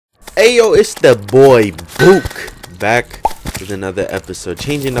Ayo, it's the boy Boook back with another episode,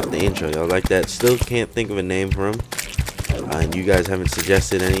 changing up the intro. Y'all like that? Still can't think of a name for him, and you guys haven't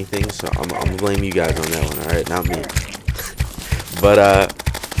suggested anything, so I'm gonna blame you guys on that one. All right, not me. But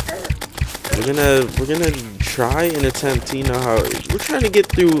we're gonna try and attempt to, you know, how we're trying to get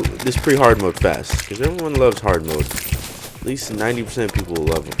through this pre-hard mode fast, because everyone loves hard mode. At least 90% of people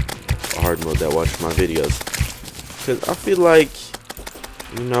love hard mode that watch my videos, because I feel like,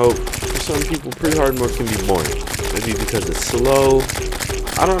 you know, for some people pre-hard mode can be boring. Maybe because it's slow,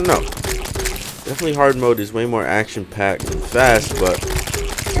 I don't know. Definitely hard mode is way more action packed and fast, but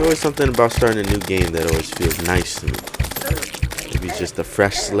there's always something about starting a new game that always feels nice to me. Maybe it's just a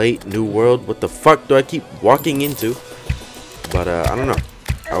fresh slate, new world. What the fuck do I keep walking into? But I don't know,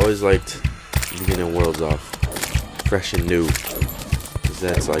 I always liked beginning worlds off fresh and new, because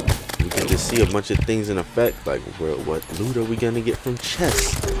that's like, we can just see a bunch of things in effect, like what loot are we gonna get from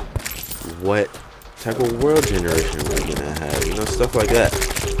chests, what type of world generation are we gonna have, you know, stuff like that.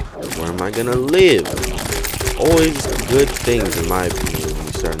 Where am I gonna live? Always good things, in my opinion, when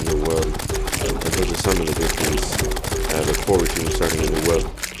you start a new world. And those are some of the good things I look forward to when starting a new world.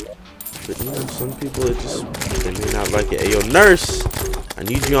 But you know, some people, they may not like it. Hey, yo, nurse, I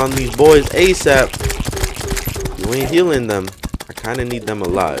need you on these boys ASAP. You ain't healing them. I kind of need them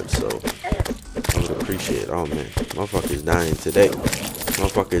alive, so I would appreciate it. Oh man, motherfucker's dying today.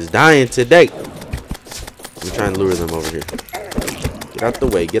 Motherfucker's dying today. I'm trying to lure them over here. Get out the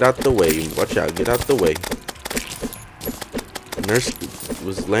way. Get out the way. Watch out. Get out the way. Nurse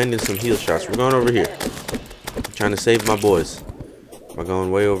was landing some heal shots. We're going over here. I'm trying to save my boys. We're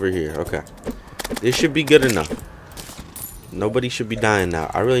going way over here. Okay. This should be good enough. Nobody should be dying now.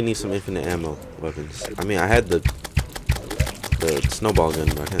 I really need some infinite ammo weapons. I mean, I had the snowball gun,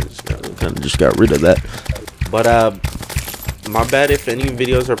 but I kind of just got rid of that. But my bad if any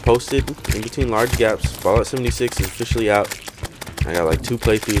videos are posted in between large gaps. Fallout 76 is officially out. I got like 2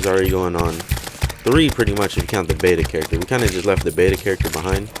 playthroughs already going on, 3 pretty much if you count the beta character. We kind of just left the beta character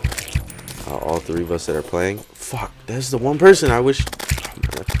behind, all 3 of us that are playing. Fuck, that's the one person I wish. Oh my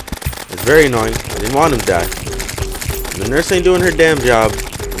God. It's very annoying. I didn't want him to die. The nurse ain't doing her damn job,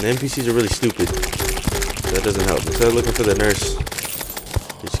 and the NPCs are really stupid. That doesn't help. Instead of looking for the nurse,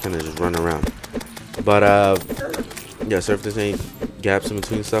 you just kind of just run around. But yeah, so if there's any gaps in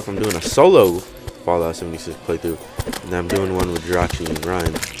between stuff, I'm doing a solo Fallout 76 playthrough, and I'm doing one with Jirachi and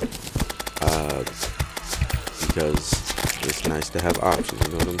Ryan, because it's nice to have options,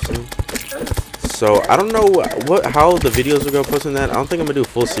 you know what I'm saying? So I don't know how the videos will go posting that. I don't think I'm gonna do a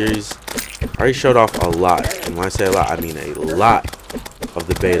full series. I already showed off a lot, and when I say a lot, I mean a lot of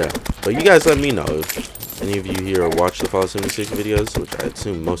the beta. But you guys let me know if any of you here watch the Fallout 76 videos, which I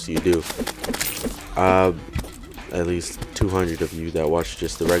assume most of you do. At least 200 of you that watch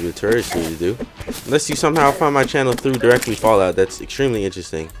just the regular Terraria series do. Unless you somehow find my channel through directly Fallout, that's extremely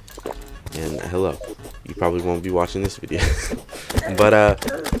interesting. And hello, you probably won't be watching this video. But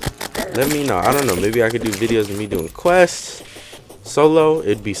let me know. I don't know, maybe I could do videos of me doing quests solo.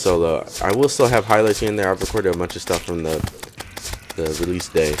 It'd be solo. I will still have highlights here and there. I've recorded a bunch of stuff from the release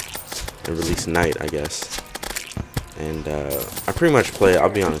day and release night, I guess. And I pretty much played, I'll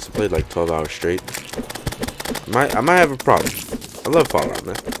be honest, I played like 12 hours straight. I might have a problem. I love Fallout,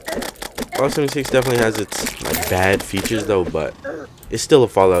 man. Fallout 76 definitely has its like bad features though, but it's still a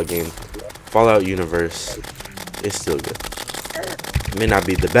Fallout game. Fallout universe, it's still good. It may not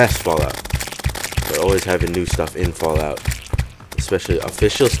be the best Fallout, but always having new stuff in Fallout, especially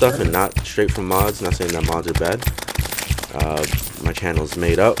official stuff and not straight from mods. Not saying that mods are bad. My channel's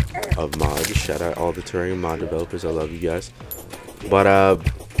made up of mods. Shout out all the Terraria mod developers. I love you guys. But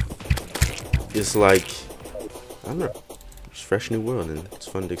it's like, I don't know, it's a fresh new world and it's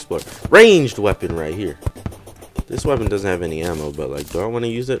fun to explore. Ranged weapon right here. This weapon doesn't have any ammo, but like, do I want to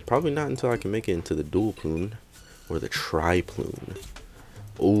use it? Probably not until I can make it into the dual plume or the tri-plume.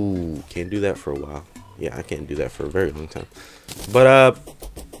 Ooh, can't do that for a while. Yeah, I can't do that for a very long time. But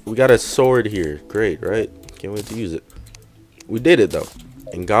we got a sword here. Great, right? Can't wait to use it. We did it though.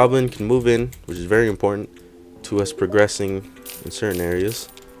 And Goblin can move in, which is very important to us progressing in certain areas.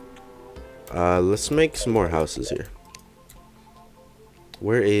 Let's make some more houses here.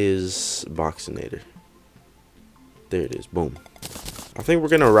 Where is Boxinator? There it is. Boom. I think we're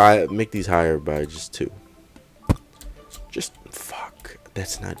gonna make these higher by just 2. Just fuck.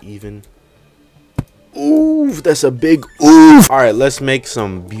 That's not even. Ooh, that's a big oof. All right, let's make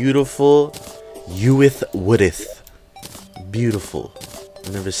some beautiful woodeth. Beautiful.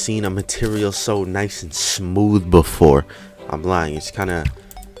 I've never seen a material so nice and smooth before. I'm lying. It's kind of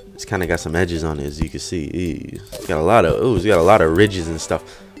got some edges on it, as you can see. It's got a lot of ridges and stuff.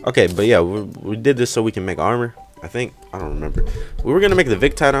 Okay, but yeah, we did this so we can make armor. I think, I don't remember. We were gonna make the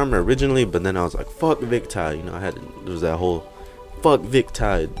Victide armor originally, but then I was like, fuck Victide. You know, there was that whole fuck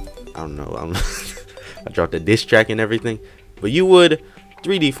Victide. I don't know. I dropped a diss track and everything. But you would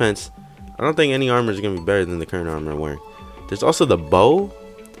 3 defense. I don't think any armor is gonna be better than the current armor I'm wearing. There's also the bow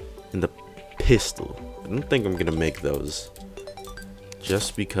and the pistol. I don't think I'm gonna make those,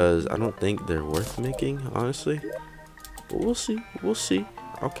 just because I don't think they're worth making, honestly. But we'll see. We'll see.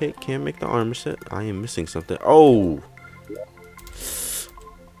 Okay, can't make the armor set. I am missing something. Oh,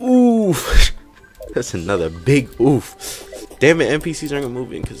 oof. That's another big oof. Damn it, NPCs aren't gonna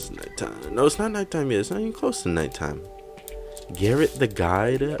move in because it's nighttime. No, it's not nighttime yet. It's not even close to nighttime. Garrett the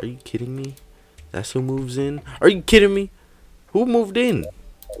guide? Are you kidding me? That's who moves in? Are you kidding me? Who moved in?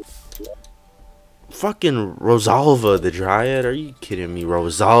 Fucking Rosalva the Dryad? Are you kidding me?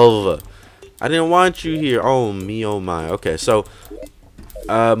 Rosalva. I didn't want you here. Oh me, oh my. Okay, so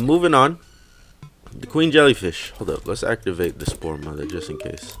moving on. The Queen Jellyfish. Hold up, let's activate the Spore Mother just in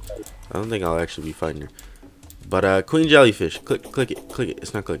case. I don't think I'll actually be fighting her. But Queen Jellyfish. Click it.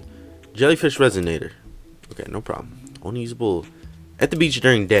 It's not clicking. Jellyfish Resonator. Okay, no problem. Only usable at the beach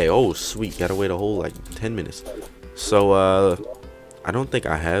during day. Oh sweet, gotta wait a whole like 10 minutes. So I don't think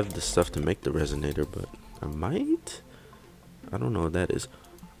I have the stuff to make the resonator, but I might. I don't know what that is.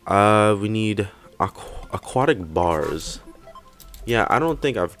 We need aquatic bars. Yeah, I don't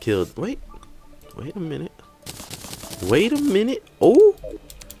think I've killed. Wait a minute. Oh,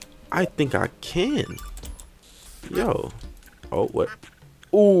 I think I can. Yo. Oh, what?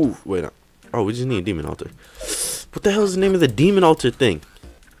 Ooh, wait. Oh, we just need a demon altar. What the hell is the name of the demon altar thing?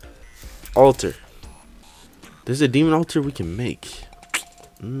 Altar. There's a demon altar we can make.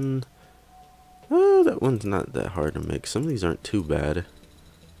 Oh, that one's not that hard to make. Some of these aren't too bad.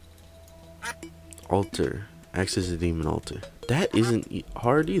 Altar. Access the demon altar. That isn't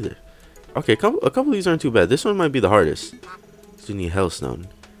hard either. Okay, a couple of these aren't too bad. This one might be the hardest. So you need Hellstone.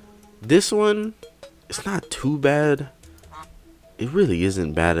 This one, it's not too bad. It really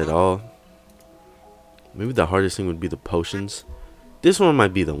isn't bad at all. Maybe the hardest thing would be the potions. This one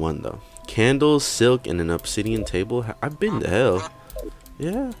might be the one though. Candles, silk, and an obsidian table. I've been to hell.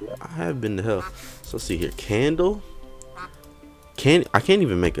 Yeah, I have been to hell. So let's see here. Candle. I can't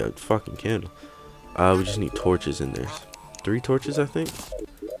even make a fucking candle. We just need torches in there. 3 torches, I think.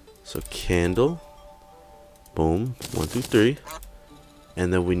 So candle. Boom. 1, 2, 3.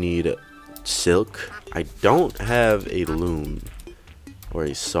 And then we need silk. I don't have a loom or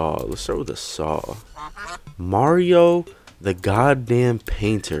a saw. Let's start with a saw. Mario the goddamn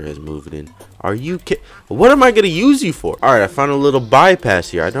painter has moved in. Are you kidding? What am I gonna use you for? Alright, I found a little bypass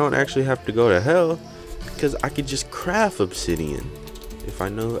here. I don't actually have to go to hell because I could just craft obsidian if I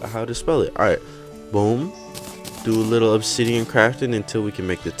know how to spell it. Alright, boom. Do a little obsidian crafting until we can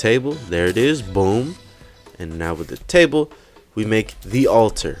make the table. There it is. Boom. And now with the table, we make the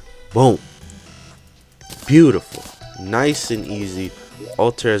altar. Boom. Beautiful. Nice and easy.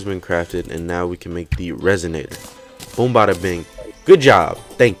 Altar has been crafted, and now we can make the resonator. Boom, bada bing. Good job.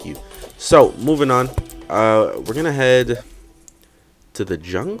 Thank you. So moving on, we're gonna head to the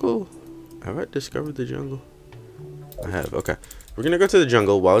jungle. Have I discovered the jungle? I have. Okay, we're gonna go to the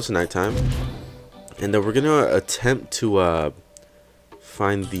jungle while it's nighttime, and then we're gonna attempt to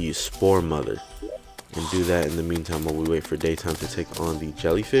find the Spore Mother and do that in the meantime while we wait for daytime to take on the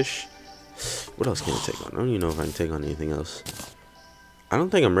jellyfish. What else can I take on? I don't even know if I can take on anything else. I don't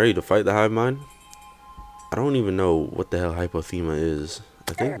think I'm ready to fight the hive mind. I don't even know what the hell hypothema is.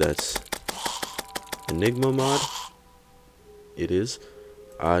 I think that's Enigma mod. It is.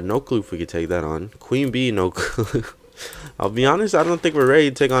 No clue if we could take that on. Queen Bee, no clue. I'll be honest, I don't think we're ready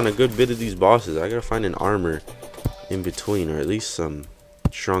to take on a good bit of these bosses. I gotta find an armor in between, or at least some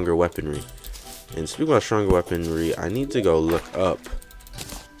stronger weaponry. And speaking about stronger weaponry, I need to go look up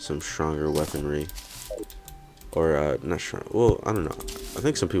some stronger weaponry. Or, not sure. Well, I don't know. I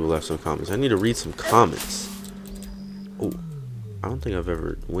think some people left some comments. I need to read some comments. Oh, I don't think I've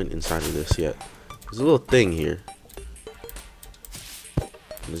ever went inside of this yet. There's a little thing here.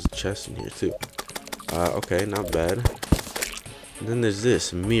 There's a chest in here, too. Okay, not bad. And then there's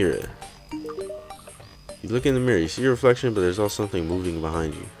this mirror. You look in the mirror, you see your reflection, but there's also something moving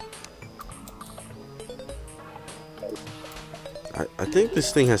behind you. I think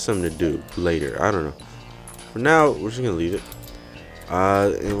this thing has something to do later. I don't know. For now, we're just gonna leave it,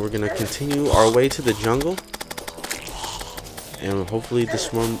 and we're gonna continue our way to the jungle, and hopefully the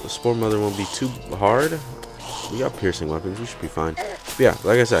Spore Mother won't be too hard. We got piercing weapons, we should be fine. But yeah,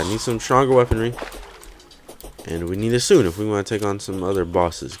 like I said, I need some stronger weaponry, and we need it soon if we want to take on some other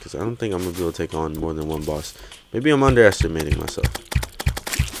bosses, because I don't think I'm gonna be able to take on more than one boss. Maybe I'm underestimating myself.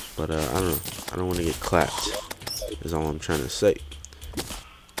 But I don't know. I don't want to get clapped. Is all I'm trying to say.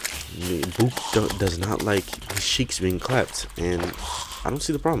 Boook does not like his cheeks being clapped, and I don't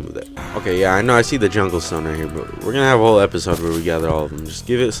see the problem with that. Okay, yeah, I know I see the jungle stone right here, but we're gonna have a whole episode where we gather all of them. Just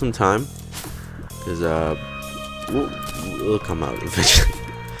give it some time, because we'll come out eventually.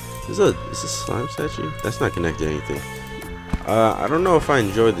 Is this a slime statue? That's not connected to anything. I don't know if I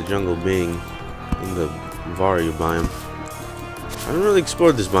enjoyed the jungle being in the Varia biome. I haven't really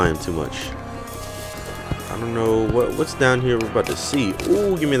explored this biome too much. I don't know what's down here we're about to see.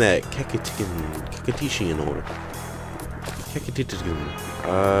 Ooh, give me that Kakatishian ore.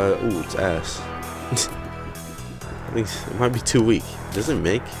 Ooh, it's ass. I think it might be too weak. Does it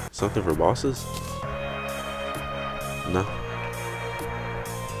make something for bosses? No.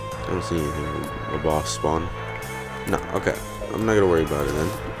 I don't see anything. A boss spawn. No, okay. I'm not gonna worry about it then.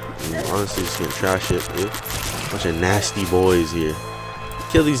 I'm honestly just gonna trash it. Ew. Bunch of nasty boys here.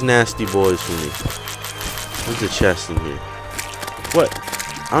 Kill these nasty boys for me. There's a chest in here. What?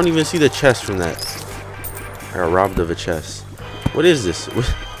 I don't even see the chest from that. I got robbed of a chest. What is this?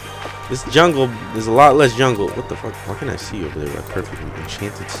 This jungle, there's a lot less jungle. What the fuck? How can I see over there? Perfectly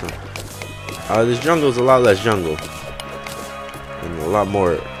enchanted sun. This jungle is a lot less jungle. And a lot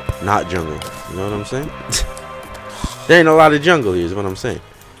more not jungle. You know what I'm saying? There ain't a lot of jungle here is what I'm saying.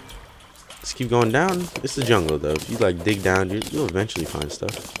 Let's keep going down. It's the jungle though. If you like dig down, you'll eventually find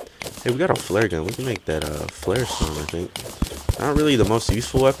stuff. Hey, we got a flare gun. We can make that flare stone, I think. Not really the most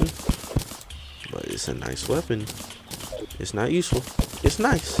useful weapon, but it's a nice weapon. It's not useful. It's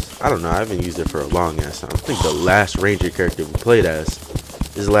nice. I don't know. I haven't used it for a long ass time. I think the last ranger character we played as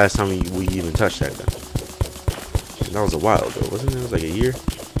is the last time we even touched that gun. And that was a while ago, wasn't it? It was like a year.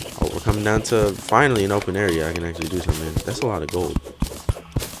 Oh, we're coming down to finally an open area. I can actually do something in. That's a lot of gold.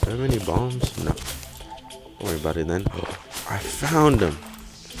 Do I have any bombs? No. Don't worry about it then. Oh, I found him.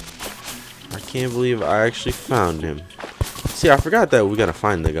 I can't believe I actually found him. See, I forgot that we gotta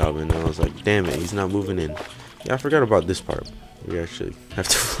find the goblin. And I was like, damn it, he's not moving in. Yeah, I forgot about this part. We actually have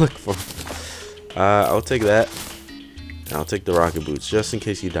to look for him. I'll take that. And I'll take the rocket boots, just in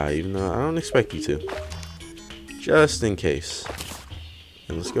case you die, even though I don't expect you to. Just in case.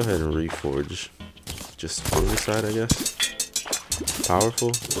 And let's go ahead and reforge. Just on this side, I guess.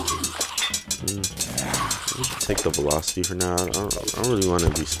 Powerful. Take the velocity for now. I don't really want to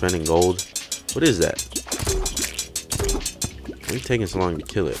be spending gold. What is that? Why are you taking so long to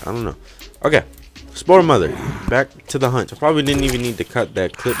kill it? I don't know. Okay. Spore Mother. Back to the hunt. I probably didn't even need to cut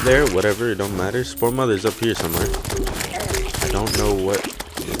that clip there. Whatever. It don't matter. Spore Mother's up here somewhere. I don't know what.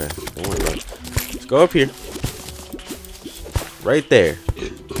 Okay. Don't worry about it. Let's go up here. Right there.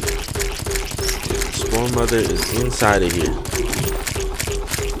 Spore Mother is inside of here.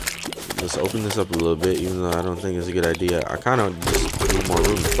 Let's open this up a little bit, even though I don't think it's a good idea. I kind of just need more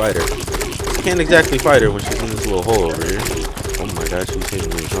room to fight her. I can't exactly fight her when she's in this little hole over here. Oh my god, she's hitting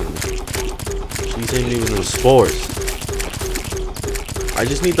me with something. She's hitting me with those spores. I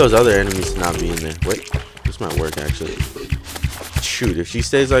just need those other enemies to not be in there. Wait, this might work actually. Shoot, if she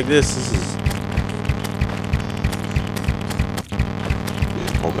stays like this is...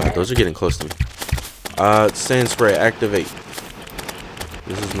 Oh god, those are getting close to me. Sand spray, activate.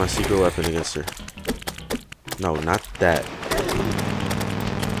 This is my secret weapon against her. No, not that.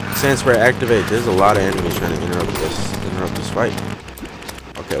 Sand spray, activate. There's a lot of enemies trying to interrupt this fight.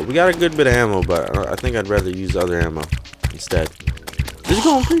 Okay, we got a good bit of ammo, but I think I'd rather use other ammo instead. This is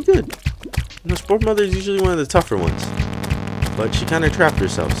going pretty good. You know, Spore Mother is usually one of the tougher ones, but she kind of trapped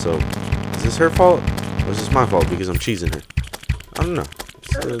herself. So, is this her fault or is this my fault because I'm cheesing her? I don't know.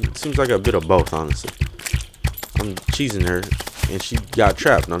 It seems like a bit of both, honestly. I'm cheesing her, and she got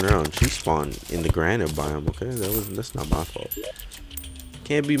trapped on her own. She spawned in the granite biome. Okay, that's not my fault.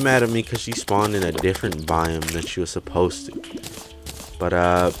 Can't be mad at me because she spawned in a different biome than she was supposed to. But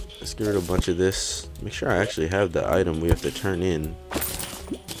let's get rid of a bunch of this. Make sure I actually have the item we have to turn in,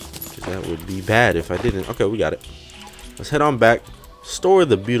 because that would be bad if I didn't. Okay, we got it. Let's head on back. Store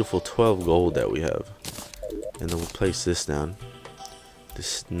the beautiful 12 gold that we have, and then we'll place this down.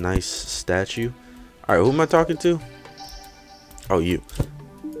 This nice statue. All right, who am I talking to? Oh, you.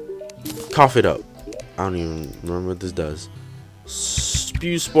 Cough it up. I don't even remember what this does.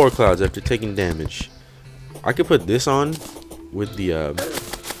 Spew spore clouds after taking damage. I could put this on with the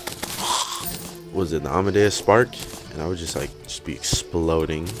was it the Amadeus spark, and I would just be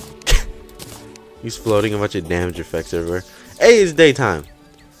exploding. He's floating a bunch of damage effects everywhere. Hey, it's daytime.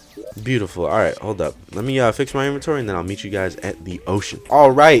 Beautiful. All right, hold up. Let me fix my inventory, and then I'll meet you guys at the ocean.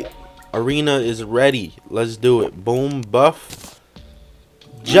 All right, arena is ready. Let's do it. Boom, buff.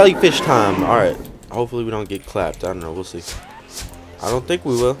 Jellyfish time. All right. Hopefully we don't get clapped. I don't know. We'll see. I don't think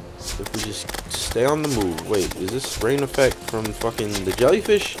we will. If we just stay on the move. Wait, is this rain effect from fucking the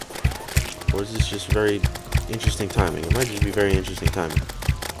jellyfish? Or is this just very interesting timing? It might just be very interesting timing.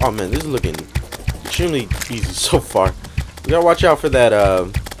 Oh man, this is looking extremely easy so far. We gotta watch out for that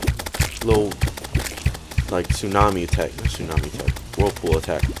little like tsunami attack. Not tsunami attack. Whirlpool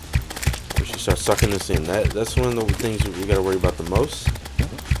attack. We should start sucking this in. That's one of the things we gotta worry about the most.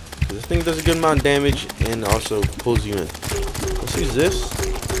 This thing does a good amount of damage and also pulls you in. Let's use this.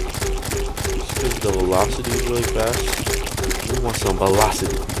 Because the velocity is really fast. We want some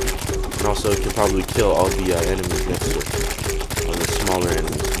velocity. And also it can probably kill all the enemies next to it. Or the smaller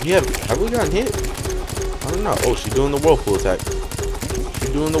enemies. Yeah, have we gotten hit? I don't know. Oh, she's doing the whirlpool attack.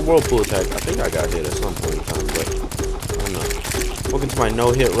 She's doing the whirlpool attack. I think I got hit at some point in time, but I don't know. Welcome to my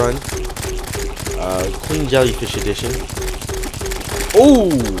no-hit run. Clean Jellyfish edition. Oh!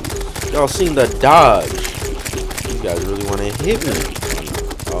 Y'all seen the dodge. You guys really want to hit me.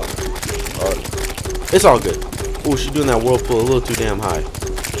 Oh. It's all good. Oh, she's doing that whirlpool a little too damn high.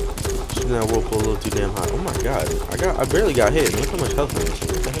 She's doing that whirlpool a little too damn high. Oh my god. I barely got hit. Look how much health on this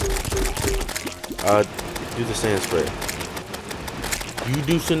thing. What the heck? Do the sand sprayer. You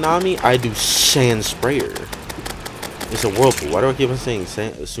do tsunami, I do sand sprayer. It's a whirlpool. Why do I keep on saying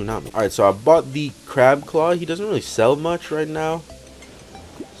tsunami? Alright, so I bought the crab claw. He doesn't really sell much right now.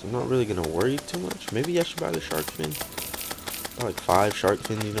 So I'm not really gonna worry too much. Maybe I should buy the shark fin. Buy like 5 shark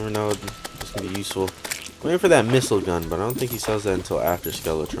fins, you never know. It's gonna be useful. I'm waiting for that missile gun, but I don't think he sells that until after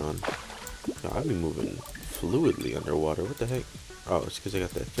Skeletron. Yo, I'll be moving fluidly underwater. What the heck? Oh, it's because I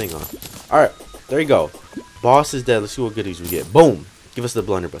got that thing on. Alright, there you go. Boss is dead. Let's see what goodies we get. Boom! Give us the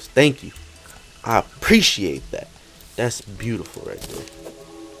blunderbuss. Thank you. I appreciate that. That's beautiful right there.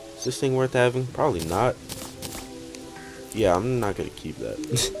 Is this thing worth having? Probably not. Yeah, I'm not gonna keep that.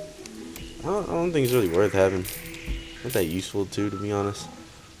 I don't think it's really worth having. Not that useful too, to be honest.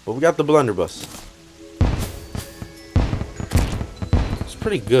 But we got the blunderbuss. It's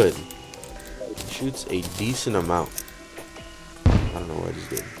pretty good. It shoots a decent amount. I don't know what I just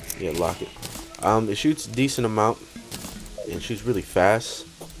did. Yeah, lock it. It shoots a decent amount. And it shoots really fast.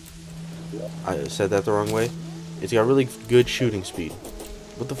 I said that the wrong way. It's got really good shooting speed.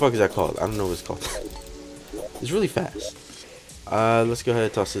 What the fuck is that called? I don't know what it's called. It's really fast. Let's go ahead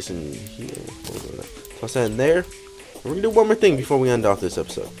and toss this in here. Toss that in there. And we're gonna do one more thing before we end off this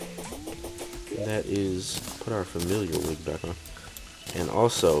episode. And that is put our familiar wig back on. And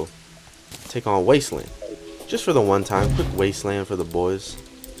also take on Wasteland. Just for the one time. Quick Wasteland for the boys.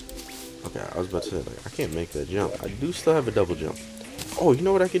 Okay, I was about to say, like, I can't make that jump. I do still have a double jump. Oh, you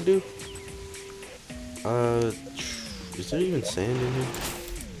know what I could do? Is there even sand in here?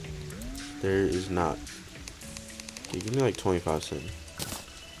 There is not. Okay, give me like 25 sand.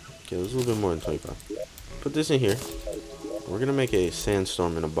 Okay, there's a little bit more than 25. Put this in here. We're gonna make a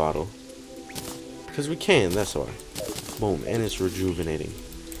sandstorm in a bottle. Because we can, that's why. Boom, and it's rejuvenating.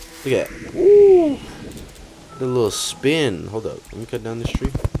 Look at that. Woo! The little spin. Hold up, let me cut down this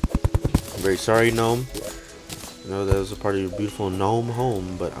tree. I'm very sorry, gnome. I know that was a part of your beautiful gnome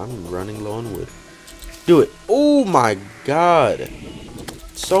home, but I'm running low on wood. Do it. Oh my god.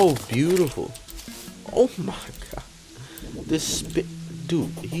 So beautiful. Oh my god. This spin,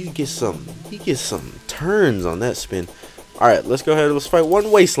 dude, he gets some turns on that spin. Alright, let's go ahead. Let's fight one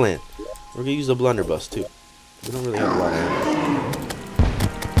Wasteland. We're gonna use the blunderbuss too. We don't really have a lot of ammo.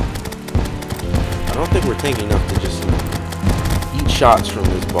 I don't think we're tanking enough to just eat shots from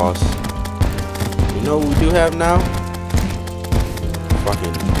this boss. You know what we do have now?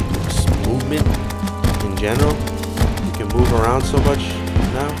 Fucking movement in general. You can move around so much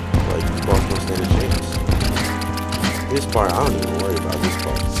now. Like, this boss don't stand a chance. This part, I don't even worry about this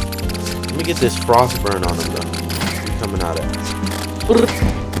part. Let me get this frost burn on him though. He's coming out at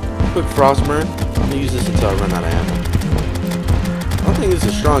quick frost burn. I'm gonna use this until I run out of ammo. I don't think it's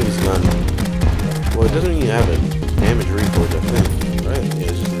the strongest gun. Well, it doesn't even have a damage reforge, I think. Right? Yeah,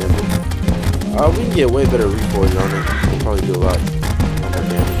 it's just nimble. We can get way better reforge on it. We'll probably do a lot more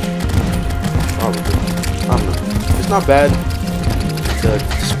damage. Probably. I don't know. It's not bad. The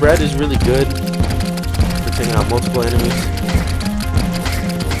spread is really good for taking out multiple enemies.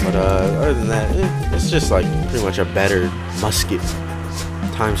 But other than that, it's just like pretty much a better musket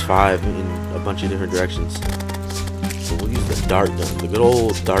 ×5 in a bunch of different directions. So we'll use the dart gun, the good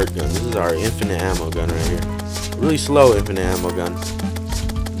old dart gun. This is our infinite ammo gun right here. Really slow infinite ammo gun,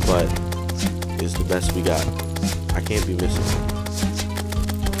 but it's the best we got. I can't be missing.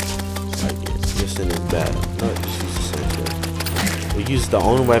 Like, missing is bad. No, just use the same thing. We used the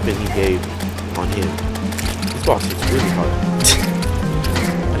only weapon he gave on him. This boss is really hard.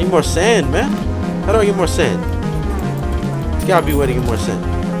 I need more sand, man. How do I get more sand? This gotta be a way to get more sand.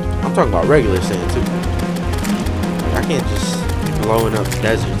 I'm talking about regular sand too. Like, I can't just be blowing up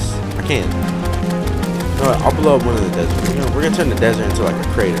deserts. I can't. You know what? I'll blow up one of the deserts. We're gonna turn the desert into like a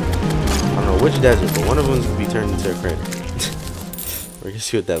crater. I don't know which desert, but one of them is gonna be turned into a crater. We're gonna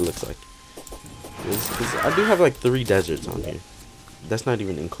see what that looks like. Cause I do have like 3 deserts on here. That's not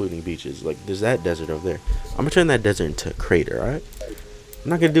even including beaches. Like, there's that desert over there. I'm gonna turn that desert into a crater, alright? I'm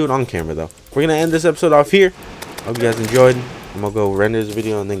not gonna do it on camera though. We're gonna end this episode off here. Hope you guys enjoyed. I'm gonna go render this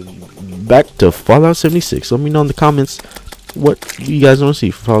video and then back to Fallout 76. Let me know in the comments what you guys want to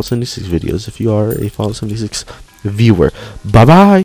see for Fallout 76 videos if you are a Fallout 76 viewer. Bye bye.